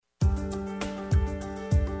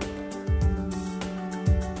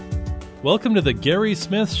Welcome to the Gary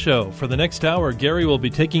Smith Show. For the next hour, Gary will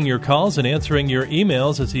be taking your calls and answering your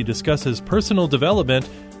emails as he discusses personal development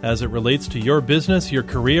as it relates to your business, your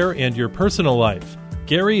career, and your personal life.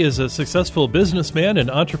 Gary is a successful businessman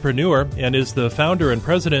and entrepreneur and is the founder and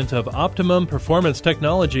president of Optimum Performance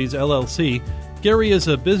Technologies, LLC. Gary is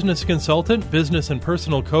a business consultant, business and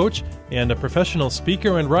personal coach, and a professional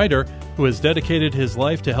speaker and writer who has dedicated his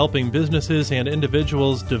life to helping businesses and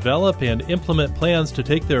individuals develop and implement plans to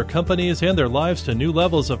take their companies and their lives to new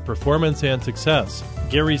levels of performance and success.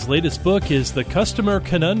 Gary's latest book is The Customer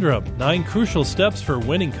Conundrum, 9 Crucial Steps for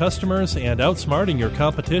Winning Customers and Outsmarting Your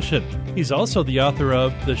Competition. He's also the author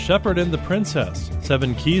of The Shepherd and the Princess,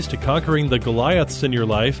 7 Keys to Conquering the Goliaths in Your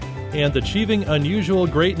Life, and Achieving Unusual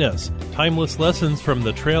Greatness, Timeless Lessons from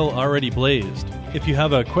the Trail Already Blazed. If you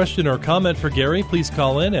have a question or comment for Gary, please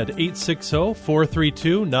call in at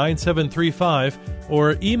 860-432-9735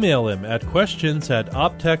 or email him at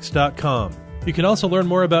questions@optex.com. You can also learn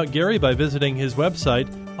more about Gary by visiting his website,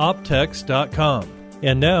 optex.com.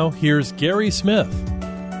 And now, here's Gary Smith.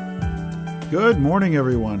 Good morning,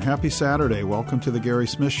 everyone. Happy Saturday. Welcome to the Gary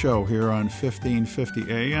Smith Show here on 1550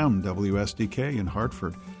 AM WSDK in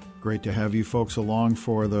Hartford. Great to have you folks along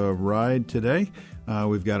for the ride today.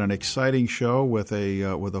 We've got an exciting show with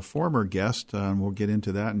a former guest, and we'll get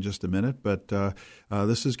into that in just a minute. But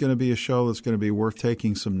this is going to be a show that's going to be worth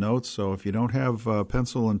taking some notes. So if you don't have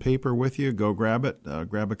pencil and paper with you, go grab it.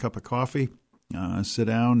 Grab a cup of coffee, sit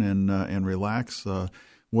down and relax.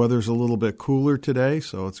 Weather's a little bit cooler today,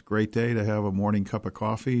 so it's a great day to have a morning cup of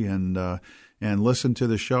coffee and listen to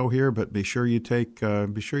the show here. But be sure you take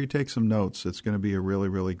some notes. It's going to be a really,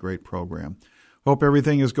 really great program. Hope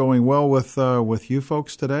everything is going well with you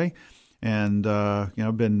folks today. And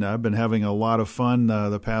I've been having a lot of fun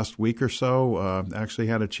the past week or so. Actually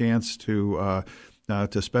had a chance to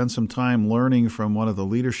spend some time learning from one of the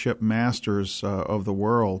leadership masters of the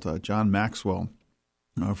world, John Maxwell.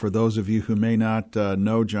 For those of you who may not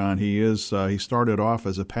know John, he started off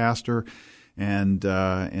as a pastor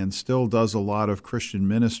and still does a lot of Christian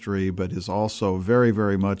ministry, but is also very,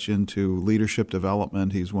 very much into leadership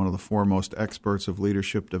development. He's one of the foremost experts of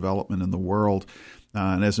leadership development in the world.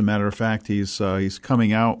 And as a matter of fact, he's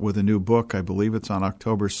coming out with a new book. I believe it's on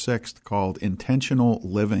October 6th, called Intentional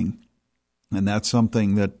Living. And that's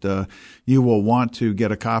something that you will want to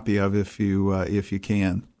get a copy of if you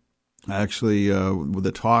can. Actually, with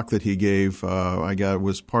the talk that he gave,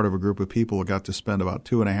 was part of a group of people who got to spend about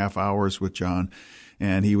 2.5 hours with John,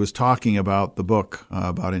 and he was talking about the book,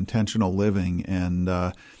 about intentional living, and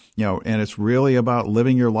and it's really about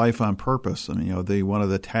living your life on purpose. I mean, one of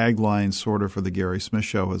the taglines sort of for the Gary Smith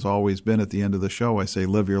Show has always been at the end of the show, I say,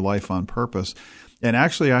 live your life on purpose. And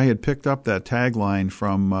actually, I had picked up that tagline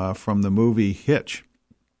from the movie Hitch,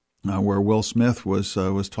 where Will Smith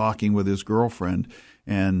was talking with his girlfriend.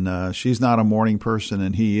 And she's not a morning person,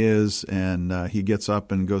 and he is. And he gets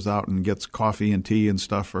up and goes out and gets coffee and tea and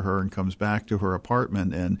stuff for her and comes back to her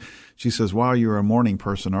apartment. And she says, "Wow, you're a morning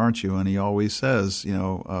person, aren't you?" And he always says,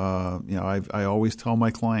 I always tell my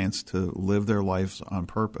clients to live their lives on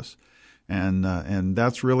purpose. And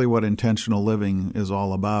that's really what intentional living is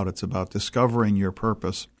all about. It's about discovering your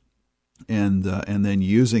purpose and then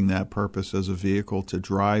using that purpose as a vehicle to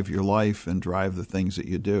drive your life and drive the things that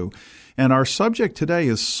you do. And our subject today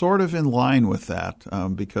is sort of in line with that,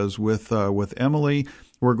 because with Emilie,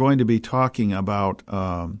 we're going to be talking about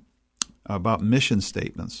mission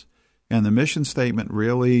statements. And the mission statement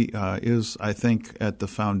really is, I think, at the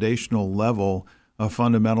foundational level, a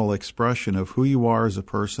fundamental expression of who you are as a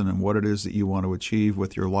person and what it is that you want to achieve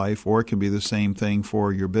with your life. Or it can be the same thing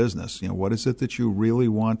for your business. What is it that you really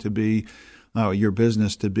want to be, your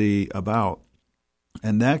business to be about?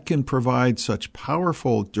 And that can provide such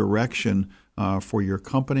powerful direction for your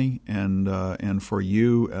company and for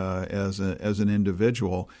you as an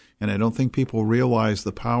individual. And I don't think people realize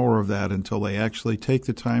the power of that until they actually take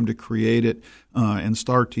the time to create it and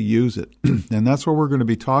start to use it. And that's what we're going to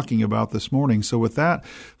be talking about this morning. So with that,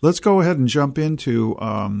 let's go ahead and jump into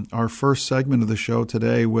our first segment of the show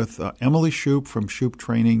today with Emilie Shoop from Shoop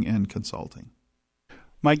Training and Consulting.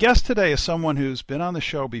 My guest today is someone who's been on the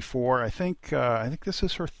show before. I think this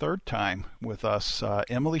is her third time with us,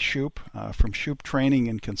 Emilie Shoop from Shoop Training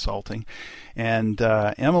and Consulting. And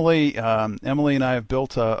Emilie and I have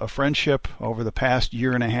built a friendship over the past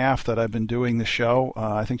year and a half that I've been doing the show.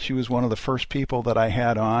 I think she was one of the first people that I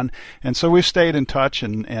had on. And so we've stayed in touch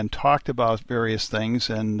and talked about various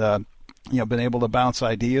things and been able to bounce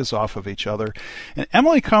ideas off of each other. And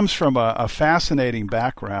Emilie comes from a fascinating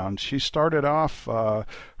background. She started off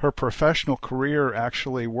her professional career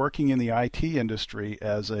actually working in the IT industry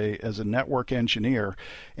as a network engineer,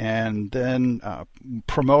 and then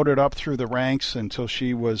promoted up through the ranks until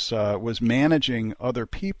she was managing other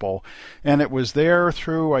people. And it was there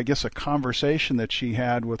through, I guess, a conversation that she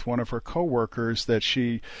had with one of her coworkers that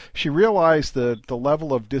she realized the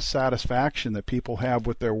level of dissatisfaction that people have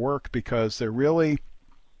with their work because they're really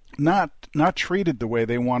not treated the way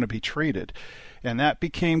they want to be treated. And that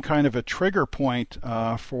became kind of a trigger point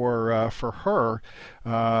for her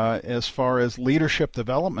as far as leadership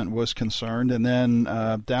development was concerned. And then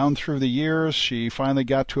down through the years, she finally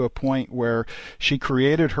got to a point where she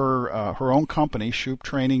created her own company, Shoop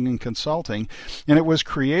Training and Consulting. And it was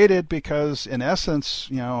created because, in essence,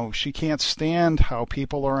 she can't stand how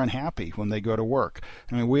people are unhappy when they go to work.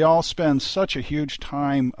 I mean, we all spend such a huge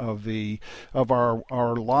time of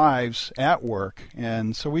our lives at work,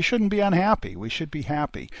 and so we shouldn't be unhappy. We should be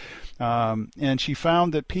happy. And she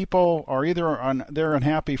found that people are they're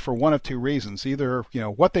unhappy for one of two reasons: either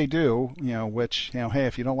what they do, which hey,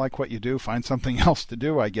 if you don't like what you do, find something else to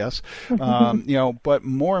do, I guess. But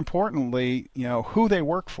more importantly, who they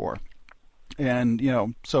work for.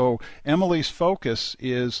 And so Emilie's focus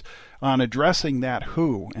is on addressing that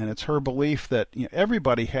who, and it's her belief that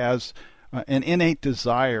everybody has an innate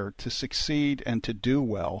desire to succeed and to do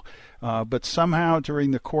well. But somehow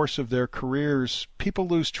during the course of their careers, people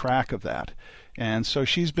lose track of that. And so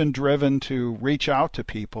she's been driven to reach out to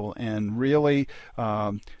people and really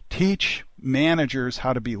teach managers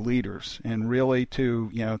how to be leaders, and really to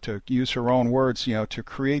use her own words, to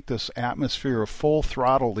create this atmosphere of full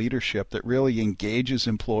throttle leadership that really engages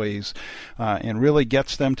employees and really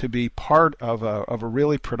gets them to be part of a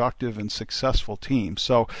really productive and successful team.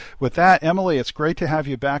 So with that, Emilie, it's great to have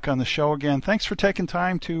you back on the show again. Thanks for taking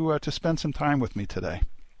time to spend some time with me today.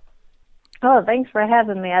 Oh, thanks for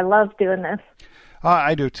having me. I love doing this.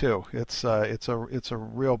 I do too. It's a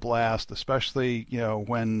real blast, especially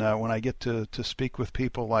when I get to speak with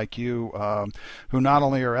people like you, who not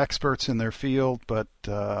only are experts in their field, but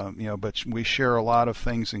we share a lot of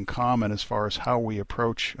things in common as far as how we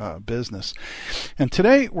approach business. And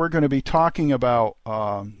today we're going to be talking about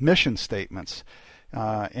mission statements.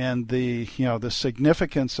 And the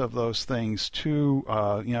significance of those things to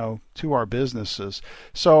our businesses.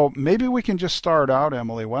 So maybe we can just start out,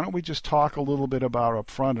 Emilie. Why don't we just talk a little bit about up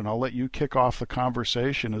front, and I'll let you kick off the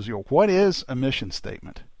conversation. What is a mission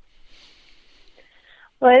statement?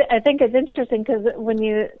 Well, I think it's interesting because when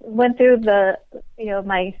you went through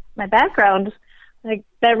my background, like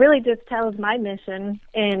that really just tells my mission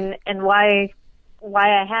and why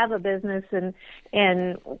I have a business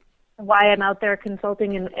and why I'm out there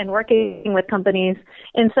consulting and working with companies.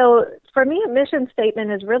 And so for me, a mission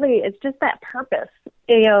statement is it's just that purpose.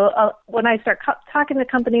 When I start talking to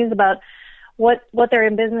companies about what they're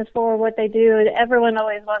in business for, what they do, everyone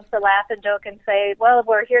always wants to laugh and joke and say, well,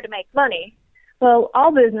 we're here to make money. Well,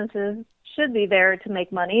 all businesses should be there to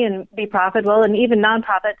make money and be profitable, and even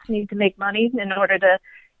nonprofits need to make money in order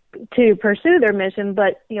to pursue their mission.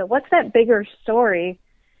 But, what's that bigger story?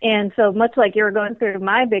 And so much like you were going through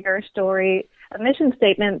my bigger story, a mission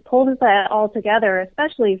statement pulls that all together,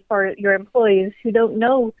 especially for your employees who don't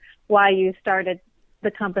know why you started the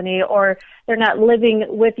company, or they're not living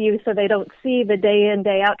with you, so they don't see the day in,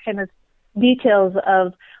 day out kind of details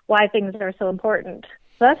of why things are so important.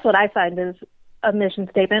 So that's what I find is a mission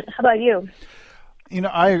statement. How about you?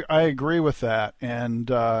 I agree with that. And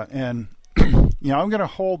I'm going to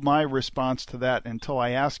hold my response to that until I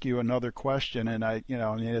ask you another question. And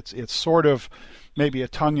it's sort of maybe a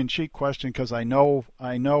tongue-in-cheek question because I know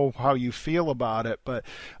how you feel about it. But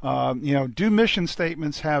do mission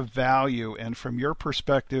statements have value? And from your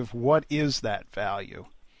perspective, what is that value?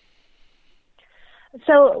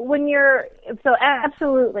 So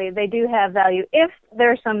absolutely, they do have value if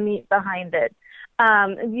there's some meat behind it.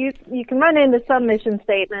 You can run into some mission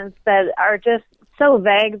statements that are just so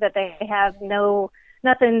vague that they have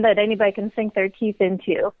nothing that anybody can sink their teeth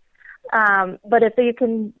into. But if you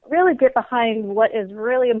can really get behind what is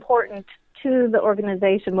really important to the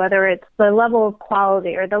organization, whether it's the level of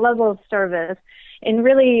quality or the level of service, and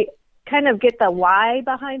really kind of get the why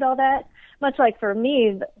behind all that, much like for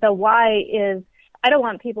me, the why is I don't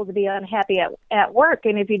want people to be unhappy at work.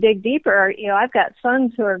 And if you dig deeper, I've got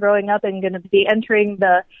sons who are growing up and going to be entering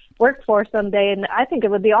the workforce someday, and I think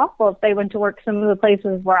it would be awful if they went to work some of the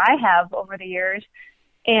places where I have over the years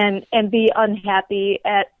and be unhappy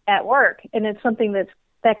at work. And it's something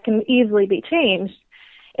that can easily be changed.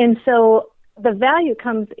 And so the value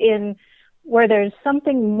comes in where there's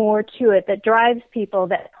something more to it that drives people,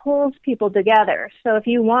 that pulls people together. So if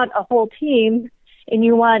you want a whole team And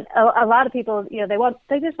you want a lot of people,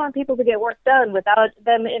 they just want people to get work done without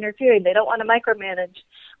them interfering. They don't want to micromanage.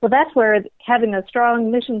 Well, that's where having a strong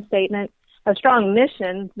mission statement, a strong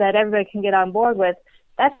mission that everybody can get on board with,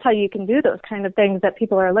 that's how you can do those kind of things that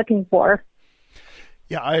people are looking for.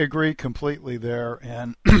 Yeah, I agree completely there.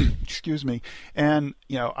 And excuse me. And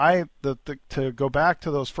to go back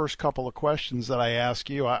to those first couple of questions that I asked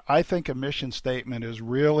you, I think a mission statement is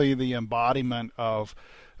really the embodiment of,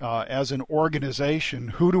 as an organization,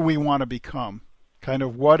 who do we want to become? Kind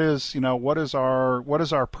of what is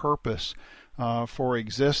our purpose for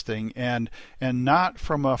existing, and not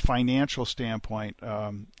from a financial standpoint.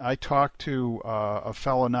 I talked to a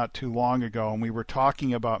fellow not too long ago, and we were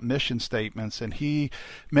talking about mission statements, and he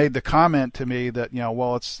made the comment to me that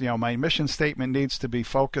my mission statement needs to be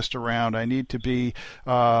focused around, I need to be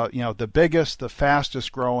the biggest, the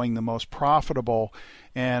fastest growing, the most profitable.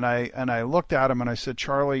 And I looked at him and I said,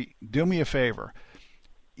 Charlie, do me a favor.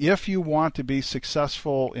 If you want to be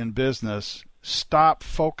successful in business, stop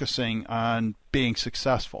focusing on being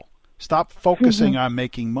successful. Stop focusing on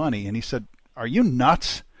making money. And he said, are you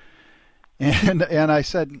nuts? And I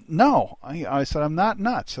said, no. I said, I'm not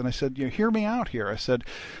nuts. And I said, hear me out here. I said,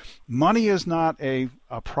 money is not a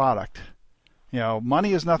product.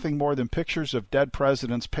 Money is nothing more than pictures of dead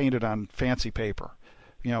presidents painted on fancy paper.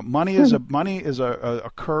 Money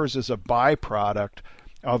occurs as a byproduct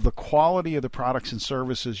of the quality of the products and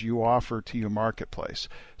services you offer to your marketplace.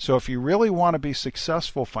 So if you really want to be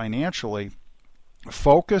successful financially,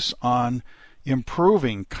 focus on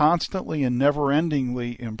improving, constantly and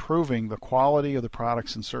never-endingly improving the quality of the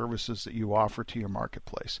products and services that you offer to your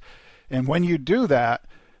marketplace. And when you do that,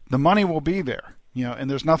 the money will be there. And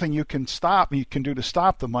there's nothing you can do to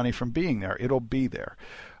stop the money from being there. It'll be there.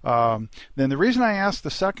 Then the reason I asked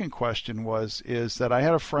the second question is that I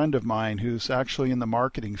had a friend of mine who's actually in the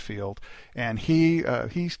marketing field, and he a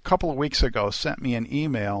couple of weeks ago sent me an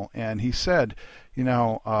email, and he said,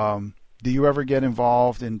 do you ever get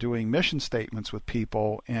involved in doing mission statements with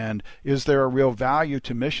people, and is there a real value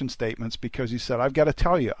to mission statements? Because he said, I've got to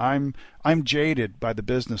tell you, I'm jaded by the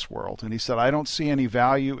business world, and he said, I don't see any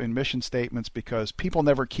value in mission statements because people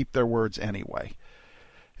never keep their words anyway.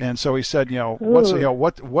 And so he said,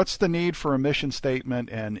 what's the need for a mission statement?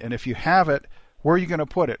 And if you have it, where are you going to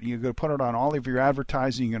put it? You're going to put it on all of your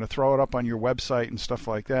advertising. You're going to throw it up on your website and stuff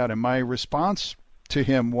like that. And my response to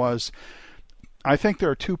him was, I think there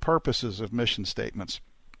are two purposes of mission statements.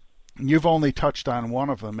 You've only touched on one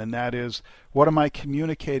of them, and that is, what am I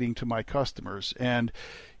communicating to my customers? And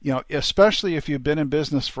especially if you've been in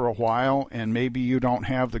business for a while and maybe you don't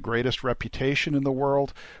have the greatest reputation in the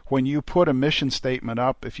world, when you put a mission statement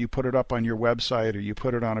up, if you put it up on your website or you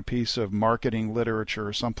put it on a piece of marketing literature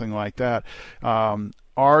or something like that,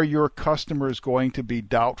 are your customers going to be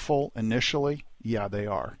doubtful initially? Yeah, they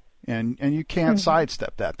are. And you can't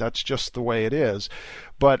sidestep that. That's just the way it is.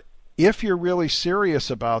 But if you're really serious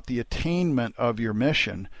about the attainment of your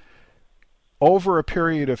mission, over a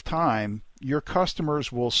period of time, your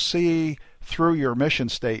customers will see through your mission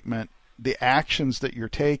statement the actions that you're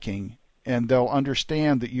taking, and they'll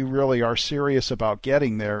understand that you really are serious about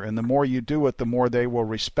getting there. And the more you do it, the more they will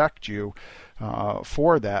respect you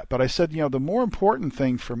for that. But I said, the more important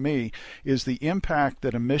thing for me is the impact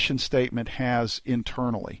that a mission statement has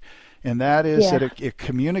internally. And that is that it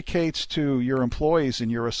communicates to your employees and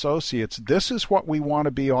your associates, this is what we want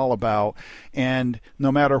to be all about. And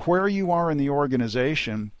no matter where you are in the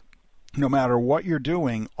organization, no matter what you're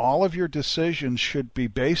doing, all of your decisions should be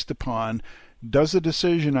based upon, does the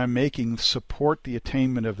decision I'm making support the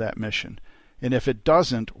attainment of that mission? And if it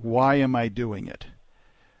doesn't, why am I doing it?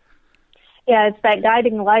 Yeah, it's that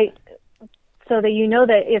guiding light so that you know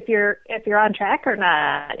that if you're on track or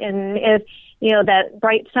not. And if that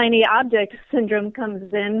bright shiny object syndrome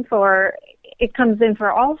comes in for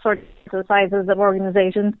all sorts of sizes of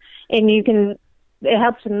organizations, and it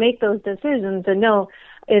helps to make those decisions and know,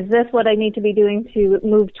 is this what I need to be doing to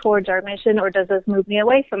move towards our mission, or does this move me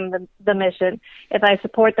away from the mission? If I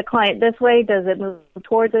support the client this way, does it move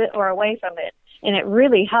towards it or away from it? And it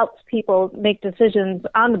really helps people make decisions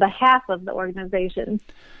on the behalf of the organization.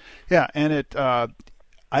 Yeah, and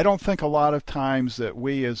I don't think a lot of times that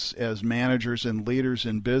we as managers and leaders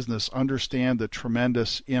in business understand the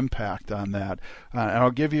tremendous impact on that. And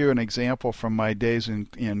I'll give you an example from my days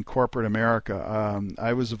in corporate America.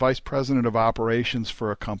 I was the vice president of operations for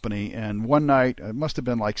a company, and one night, it must have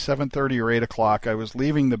been like 7:30 or 8 o'clock, I was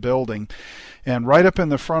leaving the building, and right up in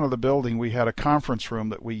the front of the building we had a conference room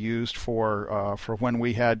that we used for when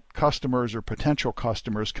we had customers or potential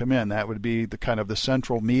customers come in. That would be the kind of the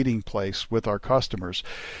central meeting place with our customers.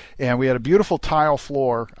 And we had a beautiful tile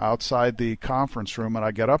floor outside the conference room. And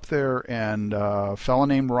I got up there, and a fellow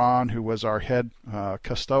named Ron, who was our head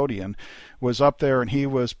custodian, was up there, and he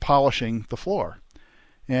was polishing the floor.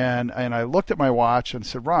 And I looked at my watch and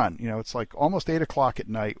said, Ron, it's like almost 8 o'clock at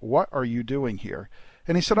night. What are you doing here?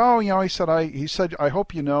 And he said, I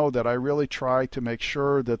hope you know that I really try to make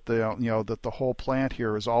sure that that the whole plant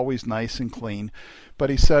here is always nice and clean. But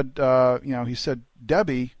he said,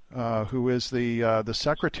 Debbie, who is the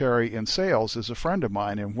secretary in sales, is a friend of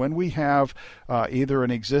mine. And when we have either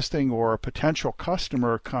an existing or a potential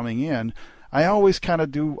customer coming in, I always kind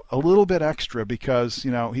of do a little bit extra because,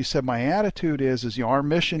 he said, my attitude is our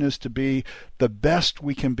mission is to be the best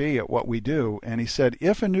we can be at what we do. And he said,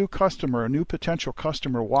 if a new potential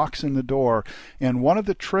customer walks in the door, and one of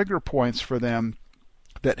the trigger points for them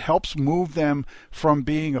that helps move them from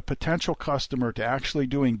being a potential customer to actually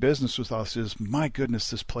doing business with us is, my goodness,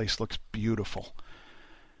 this place looks beautiful.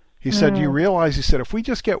 He said, you realize, he said, if we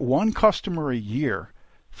just get one customer a year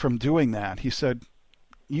from doing that, he said,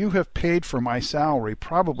 you have paid for my salary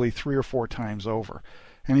probably 3 or 4 times over.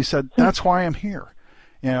 And he said, that's why I'm here.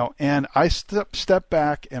 And I stepped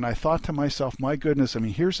back and I thought to myself, my goodness,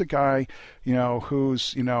 here's a guy,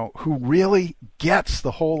 who really gets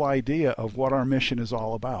the whole idea of what our mission is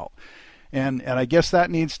all about. And I guess that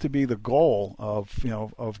needs to be the goal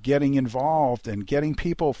of getting involved and getting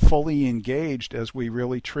people fully engaged as we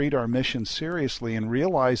really treat our mission seriously, and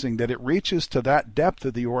realizing that it reaches to that depth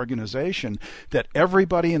of the organization that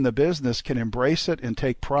everybody in the business can embrace it and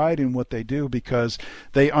take pride in what they do because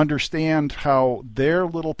they understand how their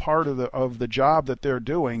little part of the job that they're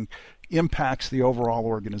doing impacts the overall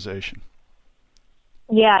organization.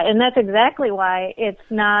 Yeah, and that's exactly why it's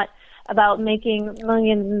not about making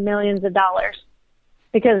millions and millions of dollars,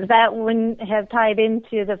 because that wouldn't have tied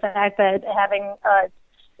into the fact that having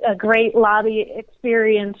a great lobby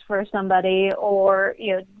experience for somebody or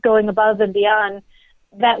going above and beyond,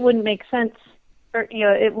 that wouldn't make sense. Or,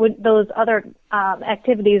 those other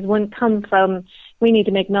activities wouldn't come from, we need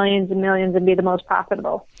to make millions and millions and be the most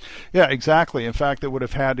profitable. Yeah, exactly. In fact, it would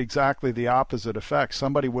have had exactly the opposite effect.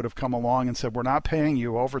 Somebody would have come along and said, we're not paying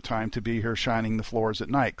you overtime to be here shining the floors at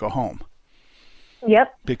night. Go home.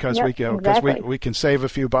 Yep. Because exactly. we can save a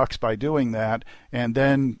few bucks by doing that, and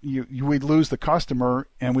then we'd lose the customer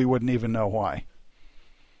and we wouldn't even know why.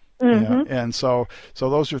 Mm-hmm. And so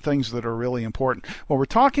those are things that are really important. Well, we're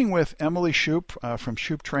talking with Emilie Shoop from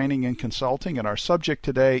Shoop Training and Consulting, and our subject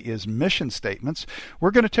today is mission statements.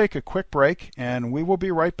 We're going to take a quick break, and we will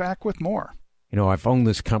be right back with more. I've owned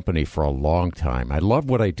this company for a long time. I love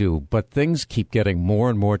what I do, but things keep getting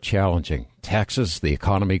more and more challenging. Taxes, the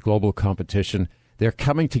economy, global competition, they're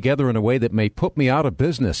coming together in a way that may put me out of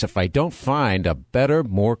business if I don't find a better,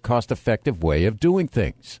 more cost-effective way of doing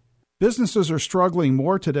things. Businesses are struggling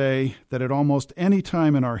more today than at almost any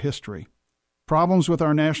time in our history. Problems with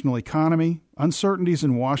our national economy, uncertainties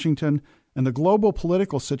in Washington, and the global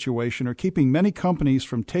political situation are keeping many companies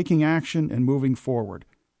from taking action and moving forward.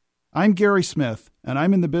 I'm Gary Smith, and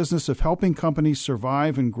I'm in the business of helping companies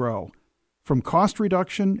survive and grow. From cost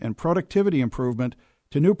reduction and productivity improvement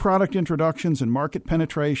to new product introductions and market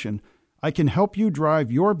penetration, I can help you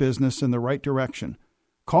drive your business in the right direction.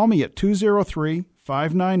 Call me at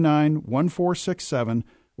 203-599-1467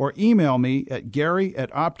 or email me at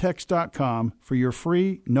gary@optex.com for your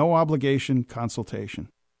free, no-obligation consultation.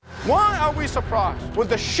 Why are we surprised with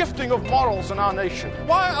the shifting of morals in our nation?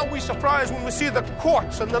 Why are we surprised when we see the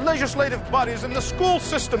courts and the legislative bodies and the school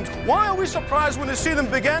systems? Why are we surprised when we see them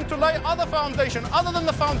begin to lay other foundation other than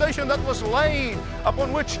the foundation that was laid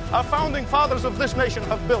upon which our founding fathers of this nation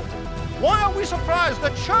have built? Why are we surprised the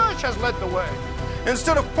church has led the way?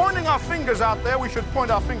 Instead of pointing our fingers out there, we should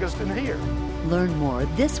point our fingers in here. Learn more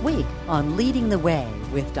this week on Leading the Way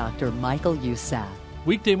with Dr. Michael Youssef.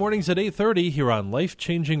 Weekday mornings at 8:30 here on Life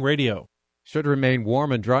Changing Radio. Should remain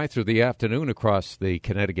warm and dry through the afternoon across the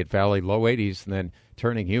Connecticut Valley, low 80s, and then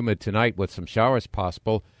turning humid tonight with some showers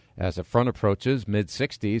possible. As a front approaches,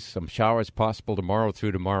 mid-60s, some showers possible tomorrow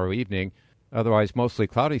through tomorrow evening. Otherwise, mostly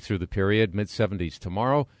cloudy through the period, mid-70s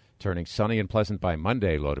tomorrow, turning sunny and pleasant by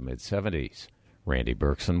Monday, low to mid-70s. Randy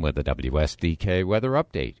Berkson with the WSDK Weather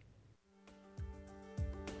Update.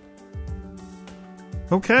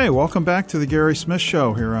 Okay, welcome back to the Gary Smith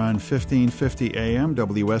Show here on 1550 AM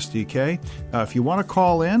WSDK. If you want to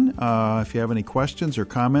call in, if you have any questions or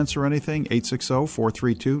comments or anything,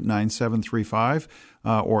 860-432-9735.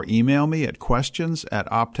 or email me at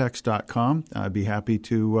questions@optex.com. I'd be happy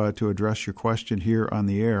to address your question here on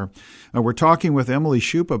the air. We're talking with Emilie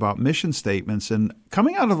Shoop about mission statements, and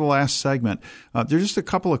coming out of the last segment, there's just a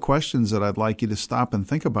couple of questions that I'd like you to stop and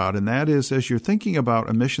think about, and that is, as you're thinking about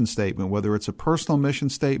a mission statement, whether it's a personal mission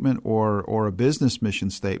statement or a business mission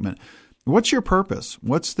statement, what's your purpose?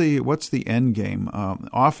 What's the end game?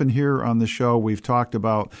 Often here on the show, we've talked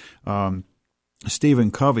about Stephen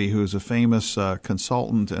Covey, who's a famous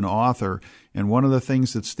consultant and author, and one of the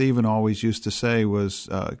things that Stephen always used to say was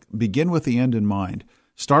begin with the end in mind.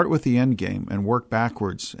 Start with the end game and work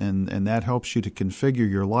backwards, and that helps you to configure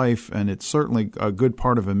your life, and it's certainly a good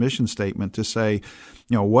part of a mission statement to say,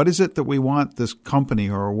 what is it that we want this company,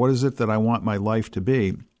 or what is it that I want my life to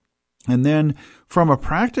be? And then from a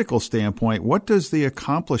practical standpoint, what does the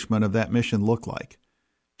accomplishment of that mission look like?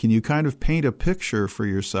 Can you kind of paint a picture for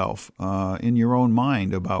yourself in your own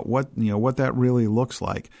mind about what that really looks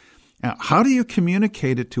like? How do you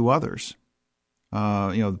communicate it to others?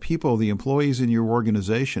 The people, the employees in your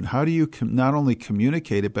organization. How do you not only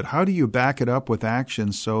communicate it, but how do you back it up with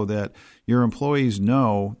action so that your employees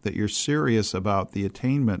know that you're serious about the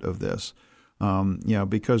attainment of this?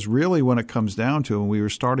 Because really when it comes down to, and we were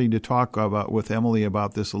starting to talk about with Emilie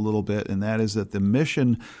about this a little bit, and that is that the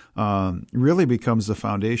mission really becomes the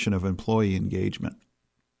foundation of employee engagement.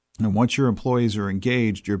 And once your employees are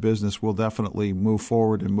engaged, your business will definitely move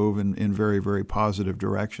forward and move in very, very positive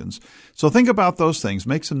directions. So think about those things.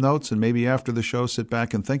 Make some notes, and maybe after the show, sit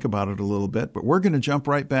back and think about it a little bit. But we're going to jump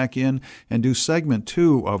right back in and do segment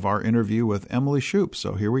 2 of our interview with Emilie Shoop.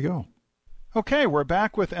 So here we go. Okay, we're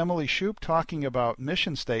back with Emilie Shoop talking about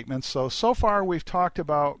mission statements. So far we've talked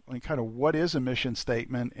about kind of what is a mission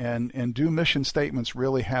statement and do mission statements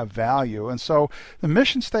really have value? And so the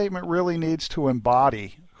mission statement really needs to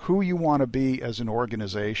embody who you want to be as an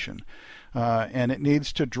organization. And it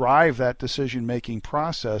needs to drive that decision-making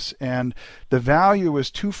process. And the value is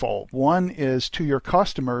twofold. One is to your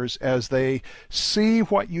customers as they see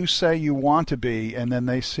what you say you want to be, and then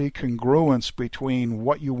they see congruence between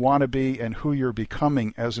what you want to be and who you're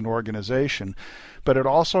becoming as an organization. But it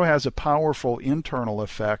also has a powerful internal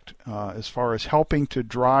effect as far as helping to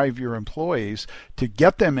drive your employees to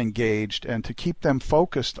get them engaged and to keep them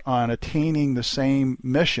focused on attaining the same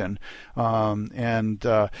mission. And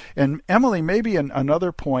Emilie, maybe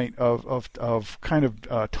another point of kind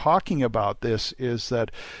of talking about this is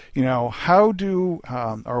that, how do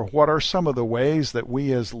or what are some of the ways that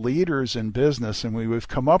we as leaders in business, and we've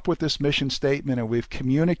come up with this mission statement and we've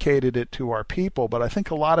communicated it to our people, but I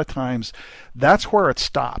think a lot of times that's where it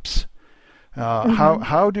stops.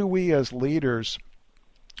 How do we as leaders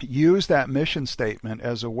use that mission statement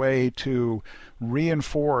as a way to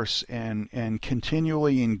reinforce and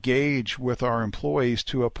continually engage with our employees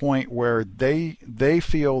to a point where they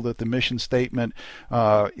feel that the mission statement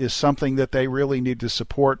is something that they really need to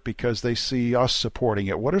support because they see us supporting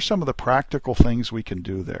it? What are some of the practical things we can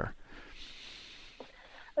do there?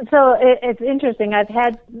 So it's interesting. I've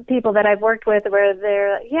had people that I've worked with where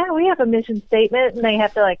they're like, yeah, we have a mission statement, and they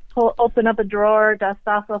have to open up a drawer, dust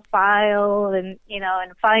off a file, and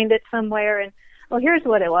find it somewhere, and here's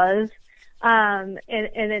what it was, and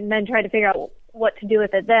then try to figure out what to do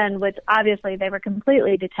with it then, which obviously they were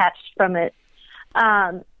completely detached from it.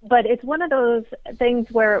 But it's one of those things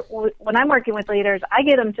where when I'm working with leaders, I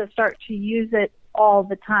get them to start to use it all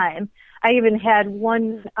the time. I even had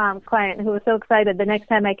one client who was so excited the next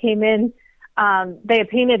time I came in, they had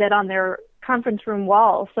painted it on their conference room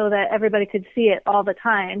wall so that everybody could see it all the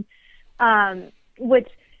time, which,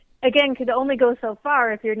 again, could only go so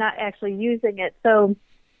far if you're not actually using it. So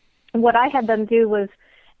what I had them do was,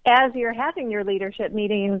 as you're having your leadership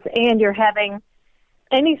meetings and you're having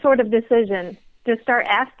any sort of decision, just start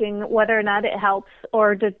asking whether or not it helps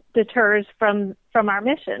or deters from our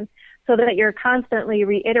mission, so that you're constantly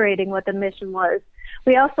reiterating what the mission was.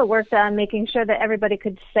 We also worked on making sure that everybody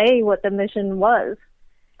could say what the mission was,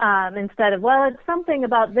 instead of, it's something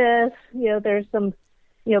about this, there's some,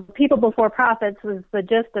 people before profits was the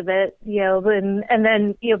gist of it, and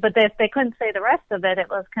then, but if they couldn't say the rest of it, it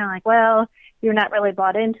was kind of like, you're not really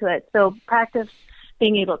bought into it. So practice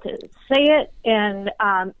being able to say it and,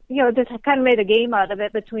 just kind of made a game out of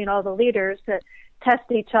it between all the leaders to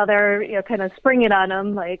test each other, kind of spring it on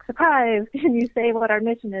them, like, surprise, can you say what our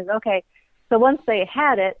mission is? Okay. So once they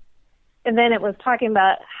had it, and then it was talking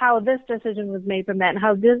about how this decision was made from that and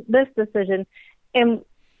how this decision, and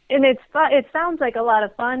it sounds like a lot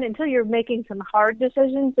of fun until you're making some hard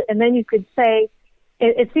decisions, and then you could say,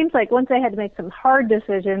 it seems like once they had to make some hard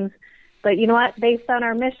decisions, but you know what, based on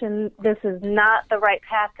our mission, this is not the right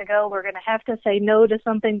path to go. We're going to have to say no to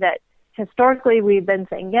something that historically we've been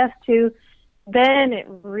saying yes to, then it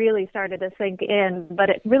really started to sink in. But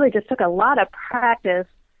it really just took a lot of practice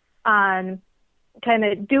on kind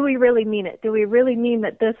of, do we really mean it? Do we really mean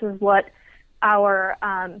that this is what our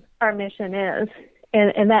mission is?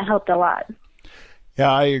 And that helped a lot.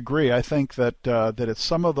 Yeah, I agree. I think that it's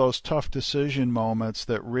some of those tough decision moments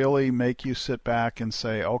that really make you sit back and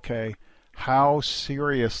say, okay, how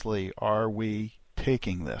seriously are we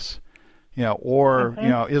taking this?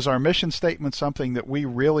 Is our mission statement something that we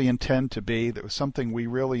really intend to be, that was something we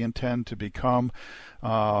really intend to become?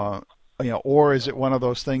 Or is it one of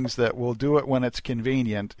those things that we'll do it when it's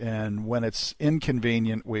convenient, and when it's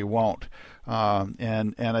inconvenient, we won't?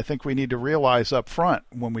 And I think we need to realize up front,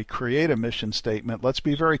 when we create a mission statement, let's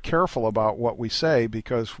be very careful about what we say,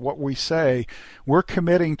 because what we say, we're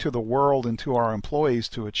committing to the world and to our employees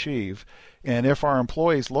to achieve. And if our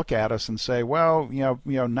employees look at us and say, well,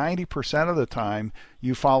 90% of the time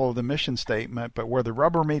you follow the mission statement, but where the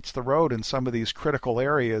rubber meets the road in some of these critical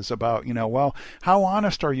areas about, well, how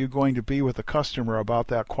honest are you going to be with the customer about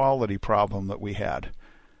that quality problem that we had?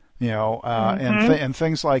 And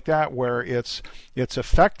things like that, where it's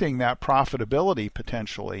affecting that profitability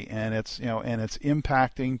potentially, and it's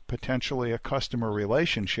impacting potentially a customer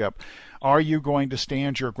relationship. Are you going to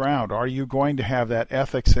stand your ground? Are you going to have that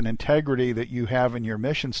ethics and integrity that you have in your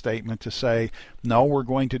mission statement to say, no, we're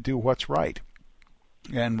going to do what's right?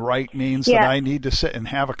 And right means that I need to sit and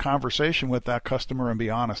have a conversation with that customer and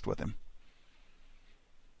be honest with him.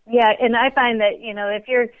 Yeah, and I find that, if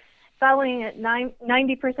you're following it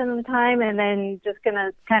 90% of the time and then just going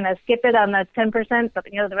to kind of skip it on the 10%, but,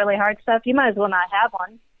 the really hard stuff, you might as well not have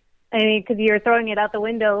one. I mean, because you're throwing it out the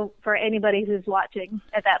window for anybody who's watching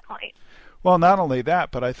at that point. Well, not only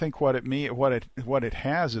that, but I think what it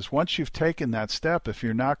has is, once you've taken that step, if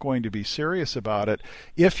you're not going to be serious about it,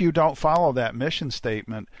 if you don't follow that mission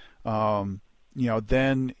statement, then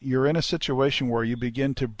you're in a situation where you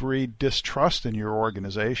begin to breed distrust in your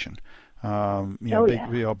organization.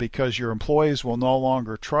 Because your employees will no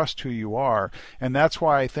longer trust who you are. And that's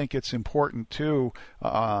why I think it's important too,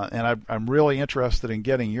 and I'm really interested in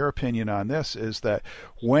getting your opinion on this, is that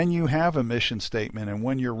when you have a mission statement and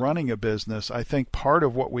when you're running a business, I think part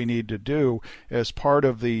of what we need to do as part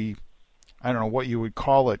of the, I don't know what you would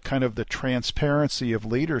call it, kind of the transparency of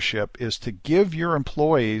leadership, is to give your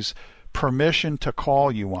employees permission to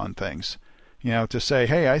call you on things. To say,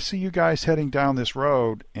 hey, I see you guys heading down this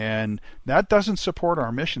road, and that doesn't support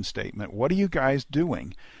our mission statement. What are you guys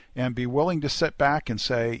doing? And be willing to sit back and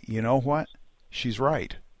say, you know what? She's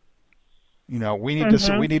right. We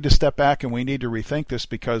need to step back and we need to rethink this,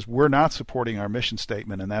 because we're not supporting our mission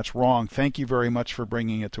statement, and that's wrong. Thank you very much for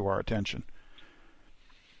bringing it to our attention.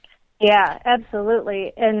 Yeah,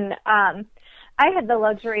 absolutely. And I had the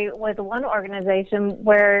luxury with one organization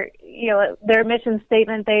where, their mission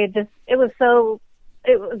statement, it was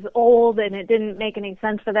old and it didn't make any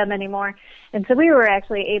sense for them anymore. And so we were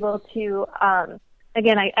actually able to,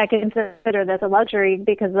 again, I consider this a luxury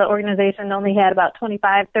because the organization only had about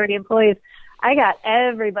 25, 30 employees. I got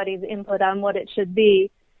everybody's input on what it should be,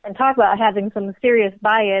 and talk about having some serious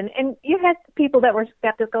buy-in. And you had people that were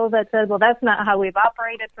skeptical that said, well, that's not how we've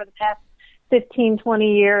operated for the past 15,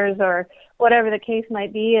 20 years, or whatever the case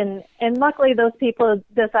might be. And luckily those people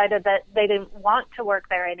decided that they didn't want to work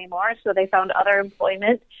there anymore, so they found other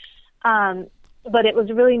employment. But it was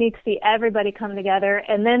really neat to see everybody come together.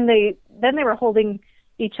 And then they were holding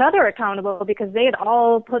each other accountable, because they had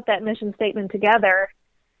all put that mission statement together.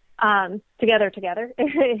 And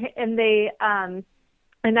they,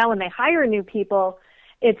 and now when they hire new people,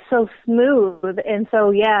 it's so smooth. And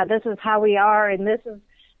so, this is how we are, and this is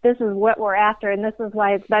what we're after, and this is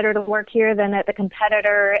why it's better to work here than at the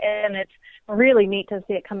competitor, and it's really neat to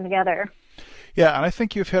see it come together. Yeah, and I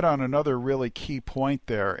think you've hit on another really key point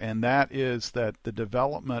there, and that is that the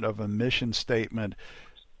development of a mission statement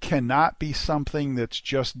cannot be something that's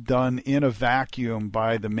just done in a vacuum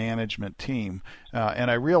by the management team. And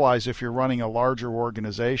I realize if you're running a larger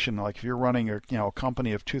organization, like if you're running a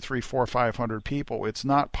company of 2, 3, 4, 500 people, it's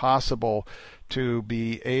not possible to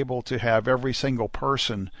be able to have every single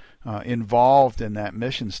person involved in that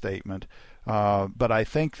mission statement. But I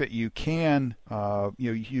think that you can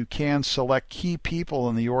you can select key people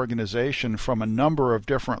in the organization from a number of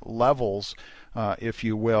different levels, if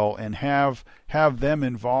you will, and have them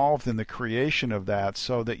involved in the creation of that,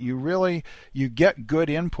 so that you get good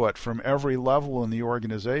input from every level in the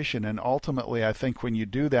organization. And ultimately, I think when you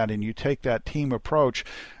do that and you take that team approach,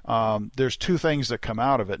 there's two things that come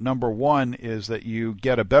out of it. Number one is that you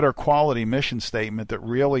get a better quality mission statement that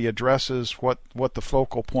really addresses what the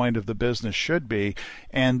focal point of the business should be,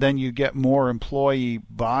 and then you get more employee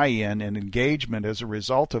buy-in and engagement as a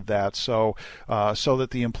result of that, so that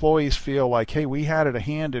the employees feel like, hey, we had a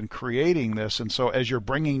hand in creating this. And so as you're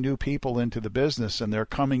bringing new people into the business and they're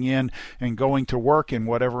coming in and going to work in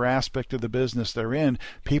whatever aspect of the business they're in,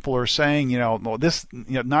 people are saying, well, this,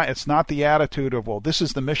 it's not the attitude of, well, this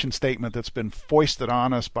is the mission statement that's been foisted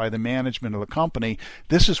on us by the management of the company.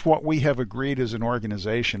 This is what we have agreed as an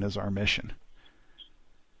organization as our mission.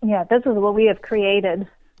 Yeah, this is what we have created.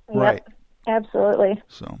 Right. Yep, absolutely.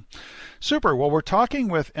 So, super. Well, we're talking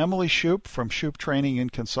with Emilie Shoop from Shoop Training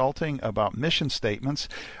and Consulting about mission statements,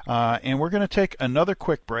 and we're going to take another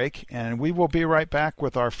quick break, and we will be right back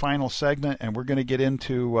with our final segment, and we're going to get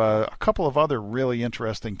into a couple of other really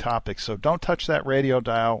interesting topics. So don't touch that radio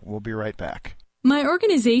dial. We'll be right back. My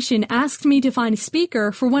organization asked me to find a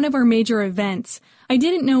speaker for one of our major events. I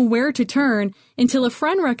didn't know where to turn until a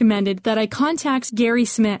friend recommended that I contact Gary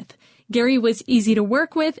Smith. Gary was easy to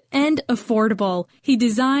work with and affordable. He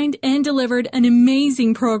designed and delivered an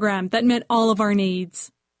amazing program that met all of our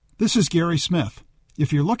needs. This is Gary Smith.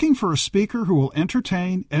 If you're looking for a speaker who will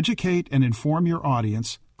entertain, educate, and inform your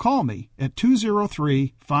audience, call me at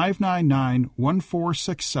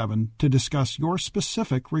 203-599-1467 to discuss your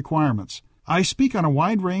specific requirements. I speak on a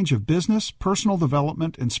wide range of business, personal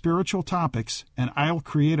development, and spiritual topics, and I'll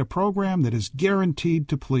create a program that is guaranteed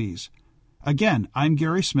to please. Again, I'm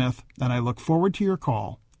Gary Smith, and I look forward to your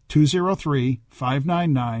call,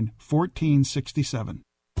 203-599-1467.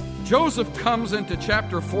 Joseph comes into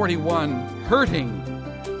chapter 41 hurting.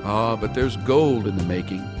 But there's gold in the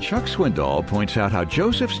making. Chuck Swindoll points out how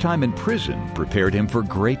Joseph's time in prison prepared him for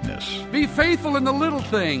greatness. Be faithful in the little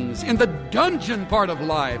things, in the dungeon part of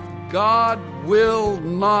life. God will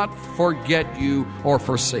not forget you or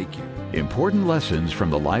forsake you. Important lessons from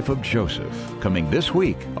the life of Joseph, coming this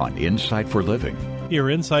week on Insight for Living. Hear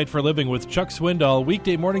Insight for Living with Chuck Swindoll,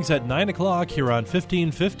 weekday mornings at 9 o'clock here on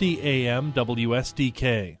 1550 AM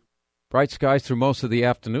WSDK. Bright skies through most of the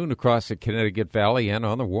afternoon across the Connecticut Valley and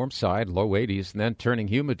on the warm side, low 80s, and then turning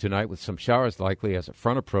humid tonight with some showers likely as a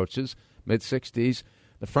front approaches, mid-60s.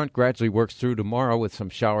 The front gradually works through tomorrow with some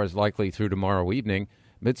showers likely through tomorrow evening,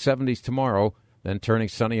 mid-70s tomorrow, then turning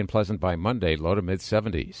sunny and pleasant by Monday, low to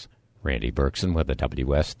mid-70s. Randy Berkson with a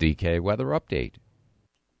WSDK weather update.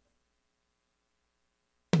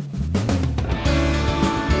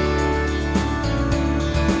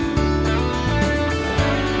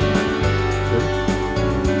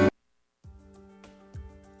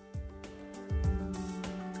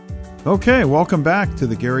 Okay, welcome back to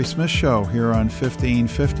the Gary Smith Show here on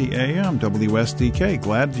 1550 AM WSDK.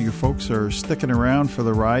 Glad you folks are sticking around for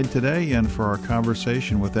the ride today and for our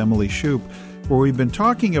conversation with Emilie Shoop, where we've been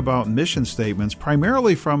talking about mission statements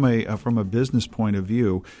primarily from a business point of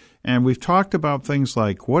view, and we've talked about things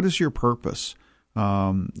like what is your purpose,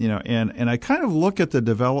 and I kind of look at the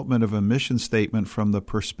development of a mission statement from the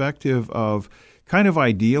perspective of kind of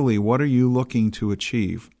ideally what are you looking to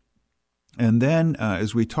achieve. And then,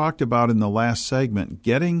 as we talked about in the last segment,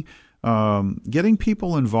 getting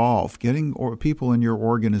people involved, getting people in your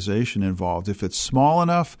organization involved. If it's small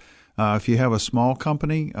enough, if you have a small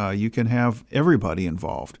company, you can have everybody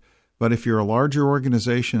involved. But if you're a larger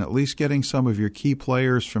organization, at least getting some of your key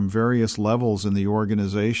players from various levels in the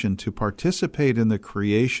organization to participate in the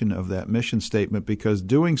creation of that mission statement, because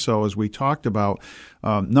doing so, as we talked about,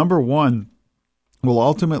 number one, will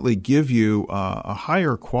ultimately give you a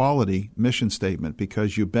higher quality mission statement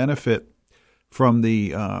because you benefit from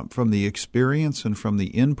the experience and from the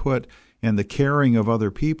input and the caring of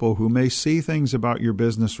other people who may see things about your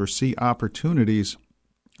business or see opportunities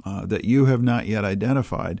that you have not yet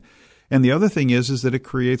identified. And the other thing is that it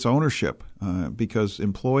creates ownership because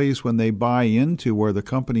employees, when they buy into where the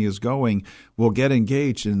company is going, will get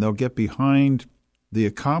engaged and they'll get behind the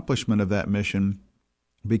accomplishment of that mission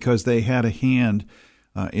because they had a hand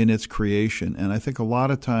in its creation. And I think a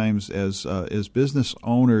lot of times as business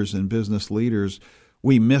owners and business leaders,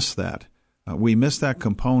 we miss that. We miss that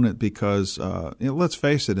component because, let's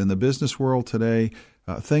face it, in the business world today,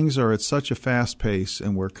 things are at such a fast pace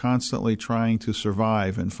and we're constantly trying to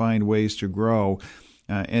survive and find ways to grow.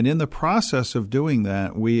 And in the process of doing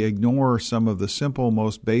that, we ignore some of the simple,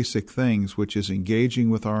 most basic things, which is engaging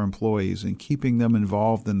with our employees and keeping them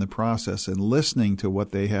involved in the process and listening to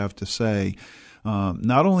what they have to say,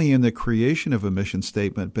 not only in the creation of a mission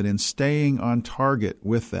statement, but in staying on target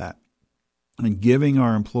with that and giving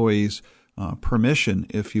our employees permission,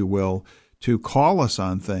 if you will, to call us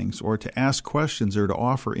on things or to ask questions or to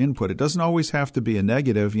offer input. It doesn't always have to be a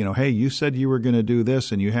negative, hey, you said you were going to do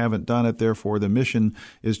this and you haven't done it, therefore the mission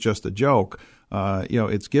is just a joke.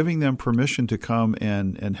 It's giving them permission to come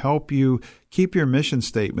and help you keep your mission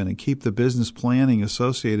statement and keep the business planning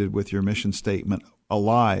associated with your mission statement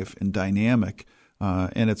alive and dynamic.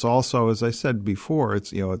 And it's also, as I said before,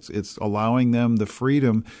 it's allowing them the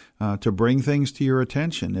freedom to bring things to your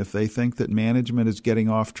attention. If they think that management is getting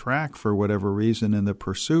off track for whatever reason in the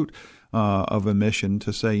pursuit of a mission,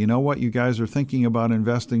 to say, you know what, you guys are thinking about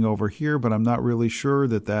investing over here, but I'm not really sure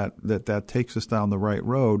that takes us down the right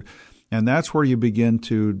road. And that's where you begin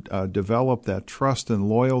to develop that trust and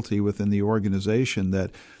loyalty within the organization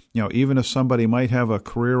that, even if somebody might have a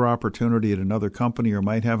career opportunity at another company or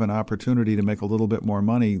might have an opportunity to make a little bit more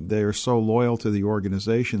money, they are so loyal to the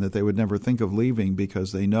organization that they would never think of leaving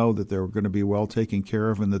because they know that they're going to be well taken care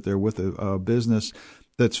of and that they're with a business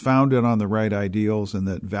that's founded on the right ideals and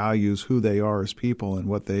that values who they are as people and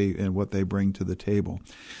what they bring to the table.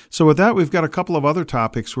 So with that, we've got a couple of other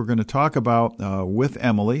topics we're going to talk about with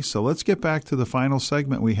Emilie. So let's get back to the final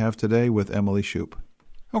segment we have today with Emilie Shoop.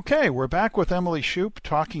 Okay, we're back with Emilie Shoop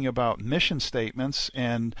talking about mission statements,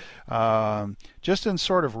 and just in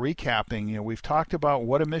sort of recapping, we've talked about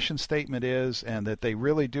what a mission statement is and that they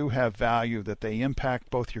really do have value, that they impact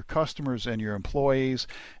both your customers and your employees.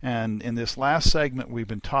 And in this last segment, we've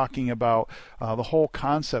been talking about the whole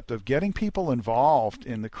concept of getting people involved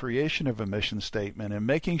in the creation of a mission statement and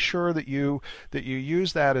making sure that you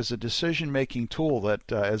use that as a decision-making tool. That,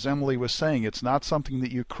 as Emilie was saying, it's not something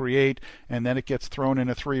that you create and then it gets thrown in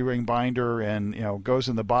a 3-ring binder and goes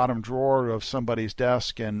in the bottom drawer of somebody's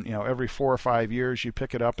desk, and every 4 or 5 years you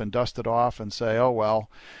pick it up and dust it off and say, oh well.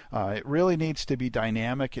 It really needs to be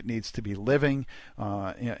dynamic, it needs to be living,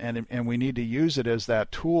 and we need to use it as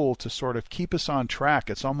that tool to sort of keep us on track.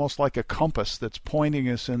 It's almost like a compass that's pointing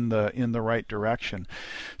us in the right direction.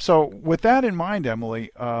 So with that in mind,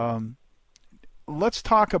 Emilie, let's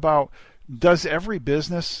talk about, does every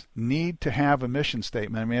business need to have a mission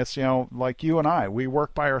statement? I mean, it's, like you and I, we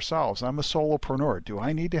work by ourselves. I'm a solopreneur. Do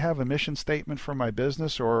I need to have a mission statement for my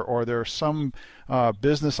business, or are there some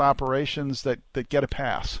business operations that get a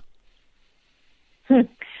pass? See,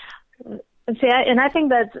 I think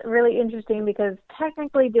that's really interesting because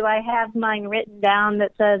technically, do I have mine written down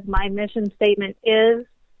that says my mission statement is?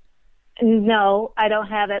 No, I don't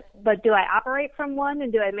have it. But do I operate from one,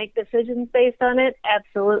 and do I make decisions based on it?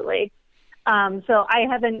 Absolutely. So I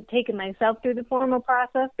haven't taken myself through the formal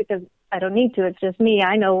process because I don't need to. It's just me.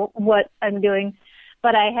 I know what I'm doing.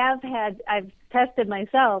 But I've tested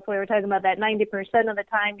myself. We were talking about that 90% of the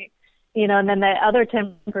time, and then the other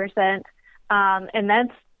 10%. And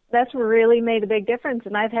that's really made a big difference.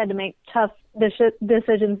 And I've had to make tough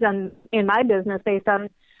decisions in my business based on,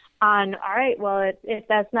 all right, well, if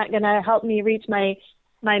that's not going to help me reach my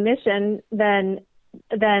mission, then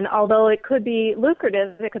although it could be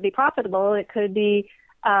lucrative, it could be profitable, it could be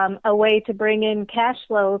a way to bring in cash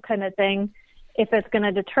flow kind of thing, if it's going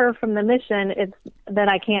to deter from the mission, then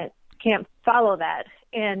I can't follow that.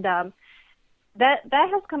 And that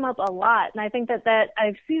has come up a lot, and I think that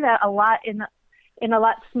I see that a lot in a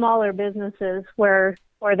lot smaller businesses where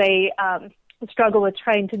they struggle with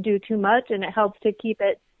trying to do too much, and it helps to keep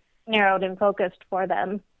it narrowed and focused for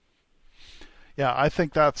them. Yeah, I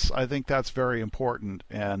think that's very important,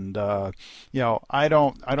 and I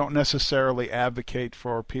don't necessarily advocate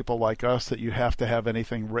for people like us that you have to have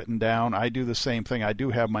anything written down. I do the same thing. I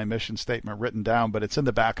do have my mission statement written down, but it's in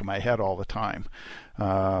the back of my head all the time,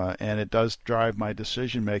 and it does drive my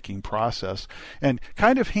decision-making process. And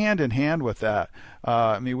kind of hand in hand with that,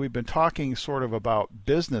 we've been talking sort of about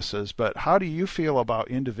businesses, but how do you feel about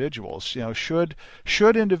individuals? Should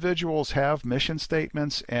individuals have mission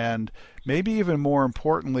statements? And maybe even more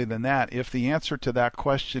importantly than that, if the answer to that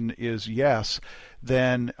question is yes,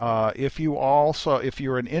 then if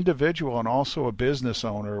you're an individual and also a business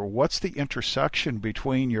owner, what's the intersection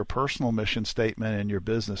between your personal mission statement and your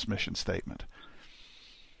business mission statement?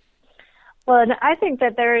 Well, and I think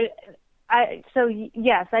that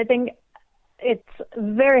yes, I think it's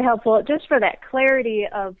very helpful just for that clarity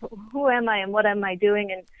of who am I and what am I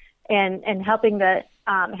doing, and helping to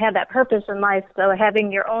have that purpose in life. So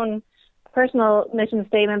having your own personal mission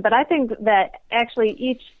statement, but I think that actually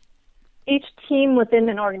each team within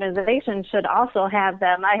an organization should also have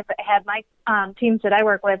them. I've had my teams that I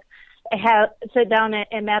work with sit down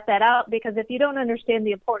and map that out, because if you don't understand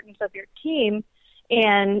the importance of your team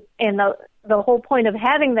and the whole point of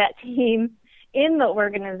having that team in the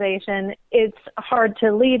organization, it's hard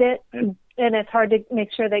to lead it, and it's hard to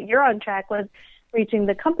make sure that you're on track with reaching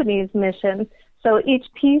the company's mission. So each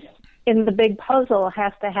piece in the big puzzle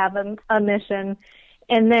has to have a mission.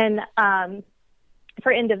 And then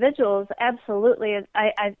for individuals, absolutely,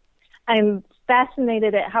 I'm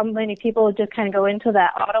fascinated at how many people just kind of go into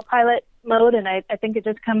that autopilot mode, and I think it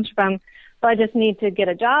just comes from, well, I just need to get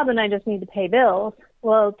a job and I just need to pay bills.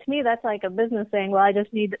 Well, to me, that's like a business saying, well, I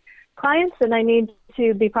just need clients and I need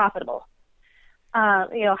to be profitable.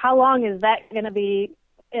 How long is that going to be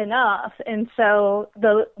enough? And so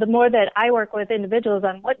the more that I work with individuals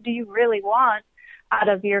on what do you really want out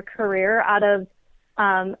of your career, out of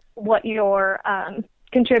what you're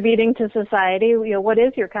contributing to society, what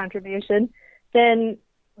is your contribution, then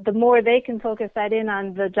the more they can focus that in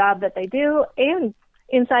on the job that they do, and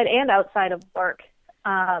inside and outside of work,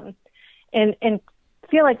 and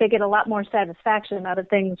feel like they get a lot more satisfaction out of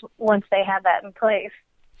things once they have that in place.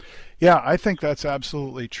 Yeah, I think that's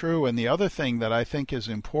absolutely true. And the other thing that I think is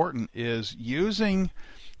important is using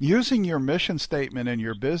your mission statement in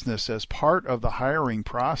your business as part of the hiring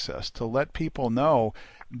process to let people know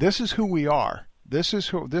this is who we are. This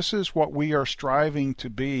is what we are striving to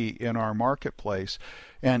be in our marketplace.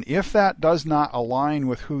 And if that does not align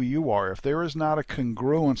with who you are, if there is not a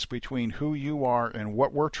congruence between who you are and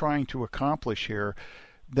what we're trying to accomplish here,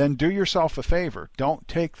 then do yourself a favor. Don't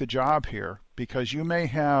take the job here, because you may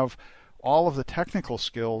have all of the technical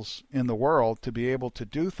skills in the world to be able to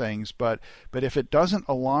do things, but if it doesn't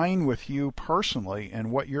align with you personally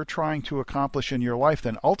and what you're trying to accomplish in your life,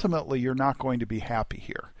 then ultimately you're not going to be happy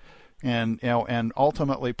here. And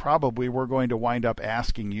ultimately probably we're going to wind up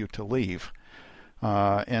asking you to leave.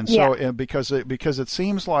 Because it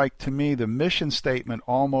seems like to me the mission statement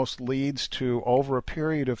almost leads to, over a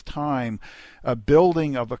period of time, a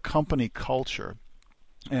building of a company culture.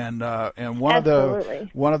 And one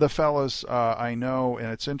of the fellows I know,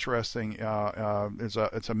 and it's interesting,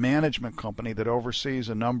 it's a management company that oversees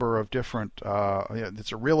a number of different.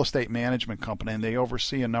 It's a real estate management company, and they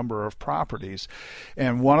oversee a number of properties.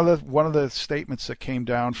 And one of the statements that came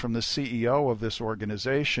down from the CEO of this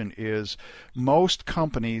organization is, most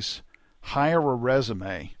companies hire a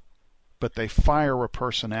resume, but they fire a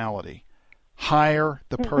personality. Hire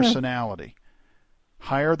the personality.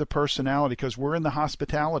 Hire the personality, because we're in the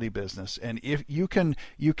hospitality business, and if you can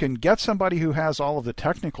get somebody who has all of the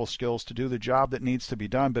technical skills to do the job that needs to be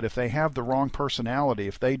done, but if they have the wrong personality,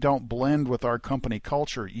 if they don't blend with our company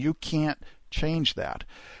culture, you can't change that.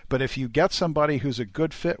 But if you get somebody who's a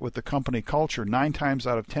good fit with the company culture, 9 times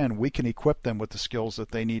out of 10 we can equip them with the skills that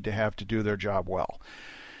they need to have to do their job well.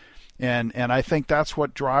 And I think that's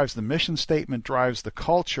what drives the mission statement, drives the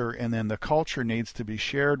culture, and then the culture needs to be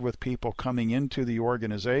shared with people coming into the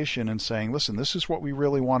organization and saying, listen, this is what we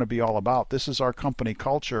really want to be all about. This is our company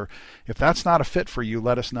culture. If that's not a fit for you,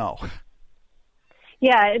 let us know.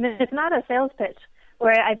 Yeah, and it's not a sales pitch,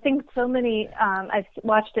 where I think so many, I've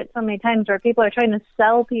watched it so many times where people are trying to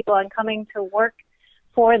sell people on coming to work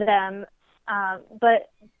for them, but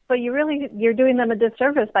you're doing them a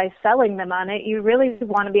disservice by selling them on it. You really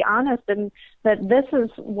want to be honest and that this is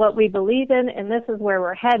what we believe in and this is where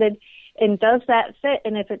we're headed. And does that fit?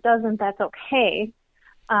 And if it doesn't, that's okay.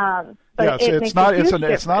 But it's not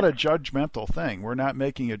a judgmental thing. We're not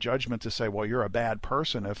making a judgment to say, well, you're a bad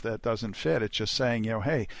person if that doesn't fit. It's just saying,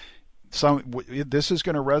 hey, this is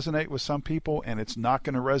going to resonate with some people and it's not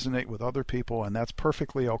going to resonate with other people, and that's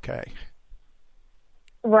perfectly okay.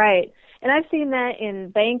 Right. And I've seen that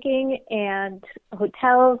in banking and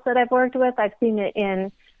hotels that I've worked with. I've seen it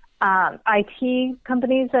in IT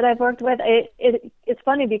companies that I've worked with. It's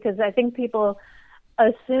funny because I think people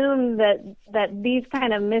assume that these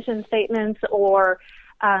kind of mission statements or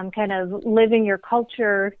kind of living your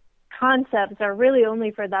culture concepts are really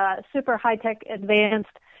only for the super high-tech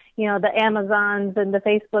advanced, the Amazons and the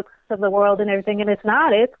Facebooks of the world and everything. And it's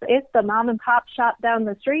not. It's the mom-and-pop shop down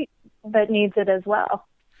the street that needs it as well.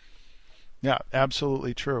 Yeah,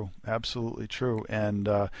 absolutely true. Absolutely true. And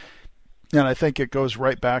I think it goes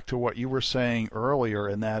right back to what you were saying earlier,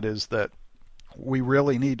 and that is that we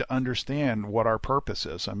really need to understand what our purpose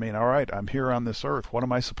is. I mean, all right, I'm here on this earth. What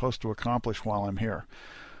am I supposed to accomplish while I'm here?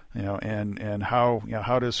 And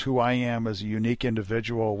how does who I am as a unique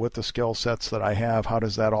individual with the skill sets that I have, how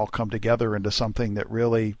does that all come together into something that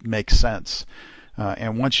really makes sense?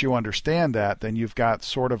 And once you understand that, then you've got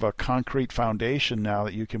sort of a concrete foundation now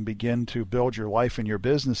that you can begin to build your life and your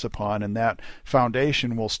business upon, and that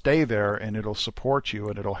foundation will stay there and it'll support you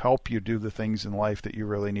and it'll help you do the things in life that you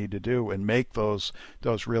really need to do and make those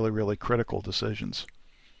really, really critical decisions.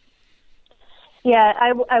 Yeah,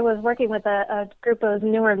 I was working with a group of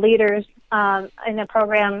newer leaders in a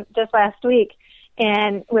program just last week,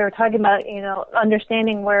 And we were talking about,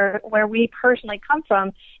 understanding where we personally come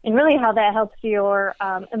from, and really how that helps your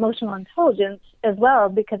emotional intelligence as well,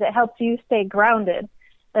 because it helps you stay grounded.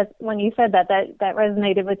 That's when you said that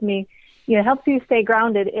resonated with me. It helps you stay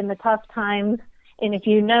grounded in the tough times, and if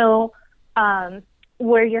you know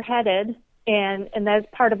where you're headed, and that's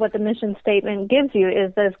part of what the mission statement gives you,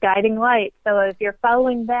 is this guiding light. So if you're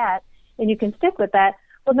following that and you can stick with that,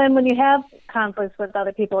 well, then when you have conflicts with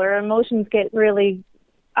other people or emotions get really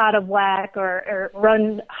out of whack or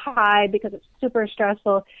run high because it's super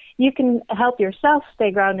stressful, you can help yourself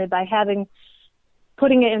stay grounded by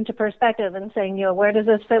putting it into perspective and saying, where does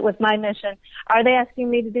this fit with my mission? Are they asking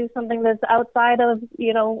me to do something that's outside of,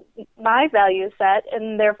 my value set,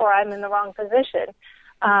 and therefore I'm in the wrong position?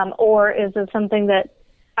 Or is it something that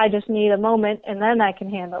I just need a moment and then I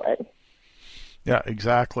can handle it? Yeah,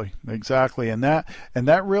 exactly. And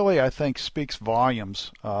that really, I think, speaks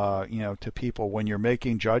volumes, to people when you're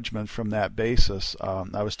making judgment from that basis.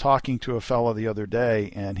 I was talking to a fellow the other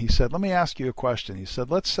day, and he said, let me ask you a question. He said,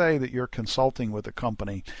 let's say that you're consulting with a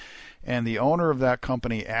company, and the owner of that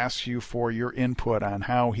company asks you for your input on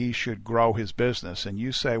how he should grow his business. And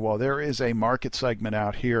you say, well, there is a market segment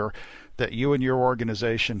out here that you and your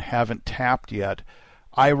organization haven't tapped yet.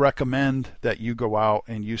 I recommend that you go out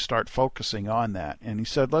and you start focusing on that. And he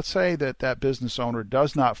said, let's say that business owner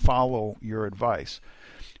does not follow your advice.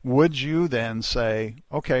 Would you then say,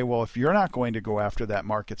 okay, well, if you're not going to go after that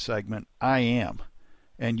market segment, I am.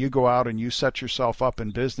 And you go out and you set yourself up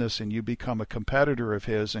in business and you become a competitor of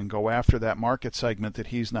his and go after that market segment that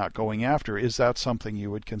he's not going after. Is that something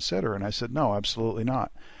you would consider? And I said, no, absolutely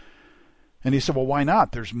not. And he said, well, why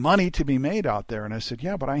not? There's money to be made out there. And I said,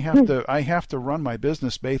 yeah, but I have to run my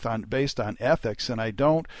business based on ethics, and I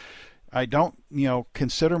don't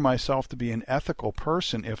consider myself to be an ethical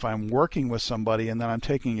person if I'm working with somebody and then I'm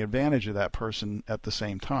taking advantage of that person at the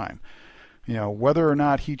same time. Whether or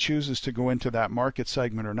not he chooses to go into that market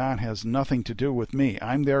segment or not has nothing to do with me.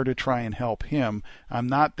 I'm there to try and help him. I'm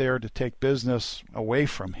not there to take business away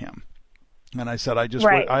from him. And I said, I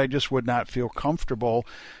just would not feel comfortable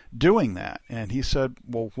doing that. And he said,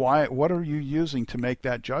 well, why? What are you using to make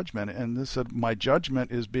that judgment? And I said, my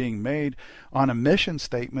judgment is being made on a mission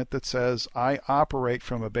statement that says I operate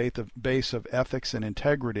from a base of ethics and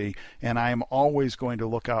integrity, and I am always going to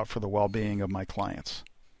look out for the well-being of my clients.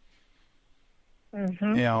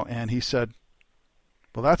 Mm-hmm. And he said,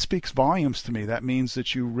 well, that speaks volumes to me. That means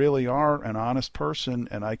that you really are an honest person,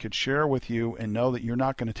 and I could share with you and know that you're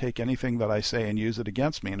not going to take anything that I say and use it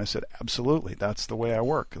against me. And I said, absolutely. That's the way I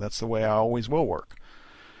work. That's the way I always will work.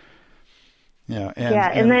 And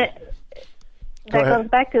that goes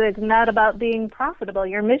back to, it's not about being profitable.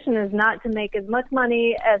 Your mission is not to make as much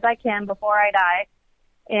money as I can before I die.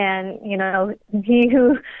 And, he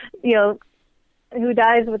who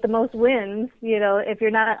dies with the most wins, if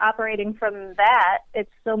you're not operating from that,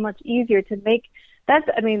 it's so much easier to make. That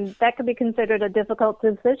could be considered a difficult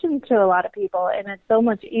decision to a lot of people, and it's so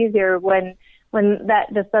much easier when that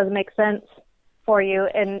just doesn't make sense for you.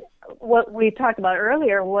 And what we talked about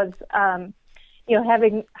earlier was,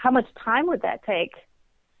 having, how much time would that take,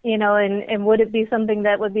 and would it be something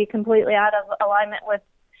that would be completely out of alignment with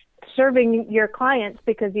serving your clients,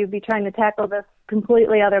 because you'd be trying to tackle this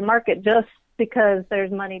completely other market just because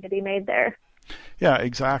there's money to be made there. Yeah,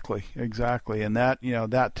 exactly. And that,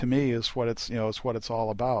 that to me is what it's, is what it's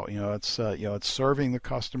all about. It's serving the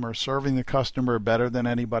customer better than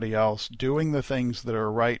anybody else, doing the things that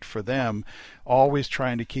are right for them, always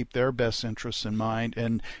trying to keep their best interests in mind,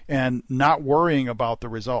 and not worrying about the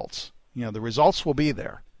results. The results will be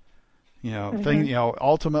there.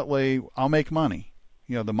 Ultimately I'll make money.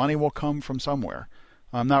 The money will come from somewhere.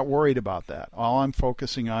 I'm not worried about that. All I'm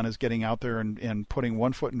focusing on is getting out there and putting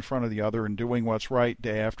one foot in front of the other and doing what's right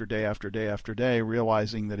day after day after day after day,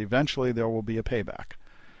 realizing that eventually there will be a payback.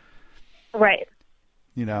 Right.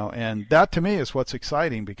 And that to me is what's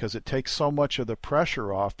exciting, because it takes so much of the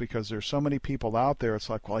pressure off, because there's so many people out there. It's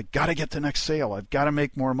like, well, I got to get the next sale. I've got to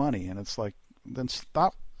make more money. And it's like, then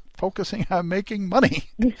stop focusing on making money.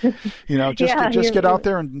 Just get out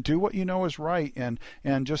there and do what you know is right, and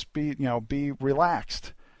just be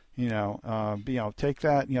relaxed. Take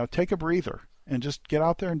a breather and just get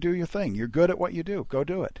out there and do your thing. You're good at what you do. Go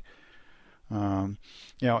do it.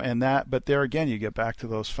 And that, but there again, you get back to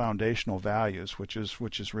those foundational values, which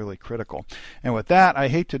is really critical. And with that, I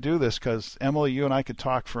hate to do this because Emilie, you and I could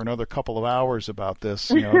talk for another couple of hours about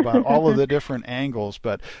this, about all of the different angles.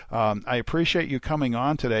 But I appreciate you coming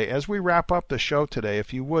on today. As we wrap up the show today,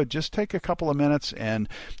 if you would just take a couple of minutes and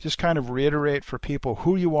just kind of reiterate for people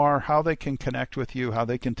who you are, how they can connect with you, how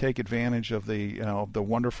they can take advantage of the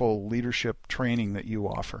wonderful leadership training that you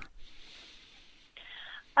offer.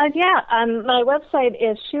 My website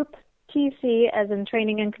is ShoopTC, as in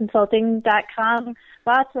trainingandconsulting.com.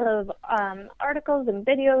 Lots of articles and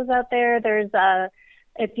videos out there. There's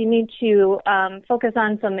if you need to focus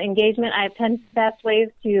on some engagement, I have 10 best ways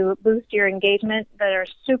to boost your engagement that are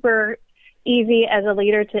super easy as a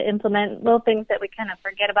leader to implement, little things that we kind of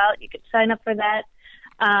forget about. You could sign up for that.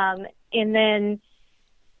 And then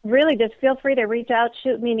really just feel free to reach out,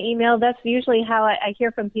 shoot me an email. That's usually how I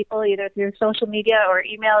hear from people, either through social media or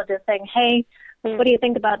email, just saying, hey, what do you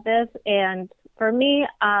think about this? And for me,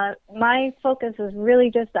 my focus is really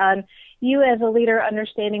just on you as a leader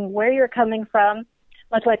understanding where you're coming from,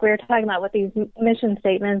 much like we were talking about with these mission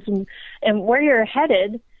statements, and where you're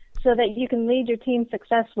headed so that you can lead your team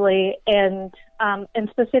successfully and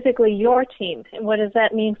specifically your team. And what does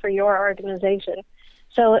that mean for your organization?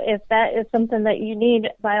 So if that is something that you need,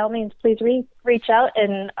 by all means, please reach out,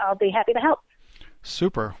 and I'll be happy to help.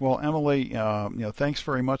 Super. Well, Emilie, thanks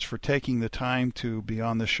very much for taking the time to be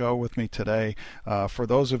on the show with me today. For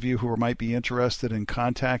those of you who might be interested in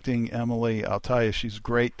contacting Emilie, I'll tell you, she's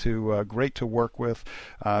great to work with.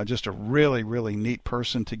 Just a really, really neat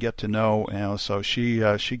person to get to know. So she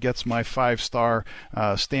gets my 5-star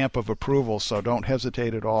stamp of approval. So don't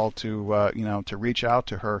hesitate at all to reach out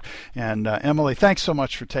to her. And Emilie, thanks so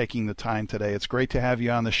much for taking the time today. It's great to have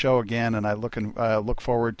you on the show again, and I look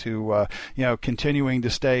forward to continuing to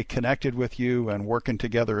stay connected with you and working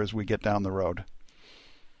together as we get down the road.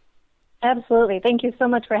 Absolutely. Thank you so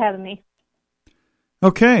much for having me.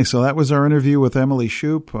 Okay, so that was our interview with Emilie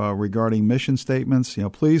Shoop regarding mission statements.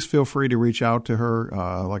 Please feel free to reach out to her.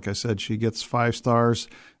 Like I said, she gets 5 stars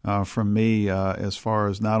from me as far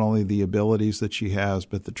as not only the abilities that she has,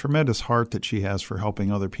 but the tremendous heart that she has for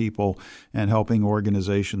helping other people and helping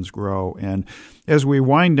organizations grow. And as we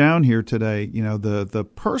wind down here today, the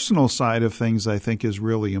personal side of things I think is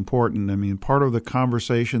really important. I mean, part of the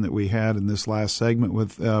conversation that we had in this last segment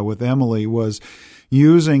with Emilie was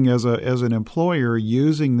using as an employer,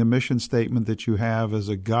 using the mission statement that you have as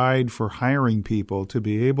a guide for hiring people to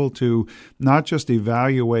be able to not just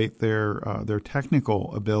evaluate their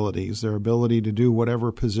technical abilities, their ability to do whatever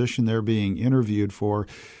position they're being interviewed for,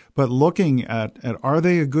 but looking at are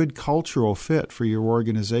they a good cultural fit for your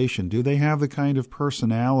organization? Do they have the kind of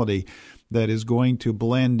personality that is going to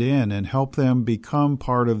blend in and help them become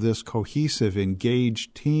part of this cohesive,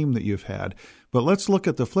 engaged team that you've had? But let's look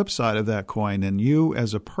at the flip side of that coin, and you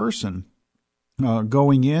as a person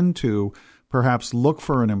going into perhaps look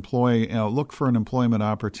for an employment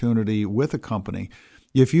opportunity with a company.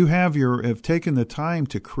 If you have taken the time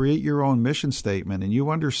to create your own mission statement and you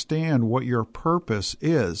understand what your purpose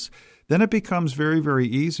is, then it becomes very, very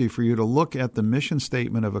easy for you to look at the mission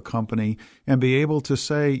statement of a company and be able to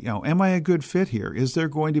say, am I a good fit here? Is there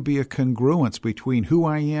going to be a congruence between who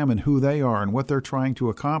I am and who they are and what they're trying to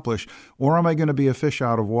accomplish? Or am I going to be a fish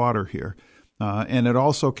out of water here? And it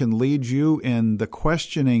also can lead you in the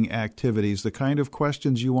questioning activities, the kind of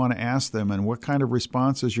questions you want to ask them and what kind of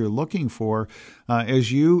responses you're looking for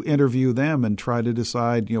as you interview them and try to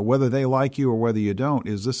decide, whether they like you or whether you don't.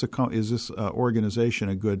 Is this organization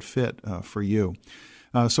a good fit for you?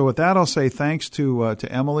 So with that, I'll say thanks to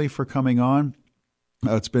Emilie for coming on.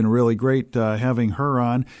 It's been really great having her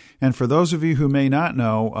on. And for those of you who may not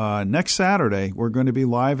know, next Saturday we're going to be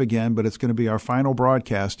live again, but it's going to be our final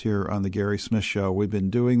broadcast here on the Gary Smith Show. We've been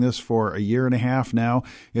doing this for 1.5 years now.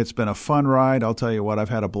 It's been a fun ride. I'll tell you what, I've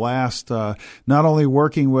had a blast, not only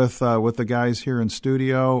working with the guys here in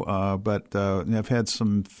studio, but I've had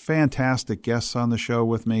some fantastic guests on the show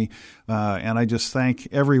with me. And I just thank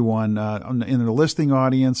everyone in the listening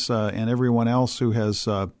audience and everyone else who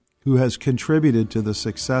has contributed to the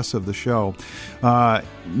success of the show.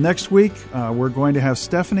 Next week, we're going to have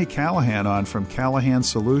Stephanie Callahan on from Callahan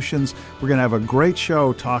Solutions. We're going to have a great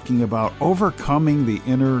show talking about overcoming the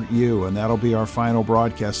inner you, and that'll be our final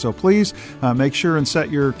broadcast. So please make sure and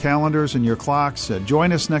set your calendars and your clocks.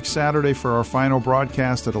 Join us next Saturday for our final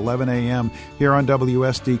broadcast at 11 a.m. here on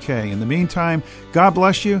WSDK. In the meantime, God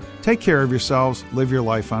bless you. Take care of yourselves. Live your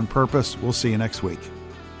life on purpose. We'll see you next week.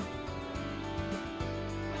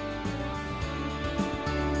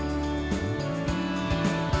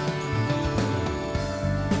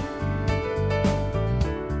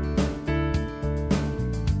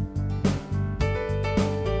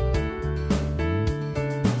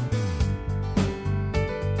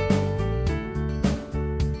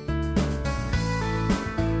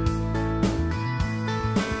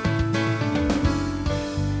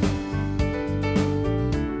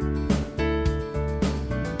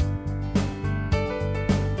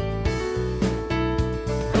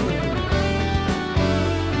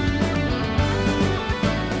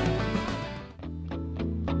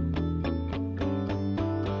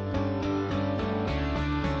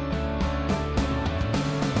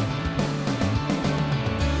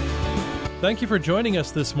 Thank you for joining us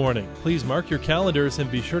this morning. Please mark your calendars and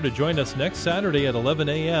be sure to join us next Saturday at 11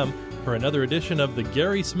 a.m. for another edition of The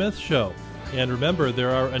Gary Smith Show. And remember, there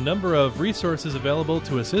are a number of resources available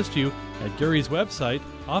to assist you at Gary's website,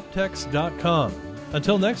 optex.com.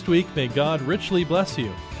 Until next week, may God richly bless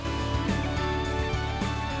you.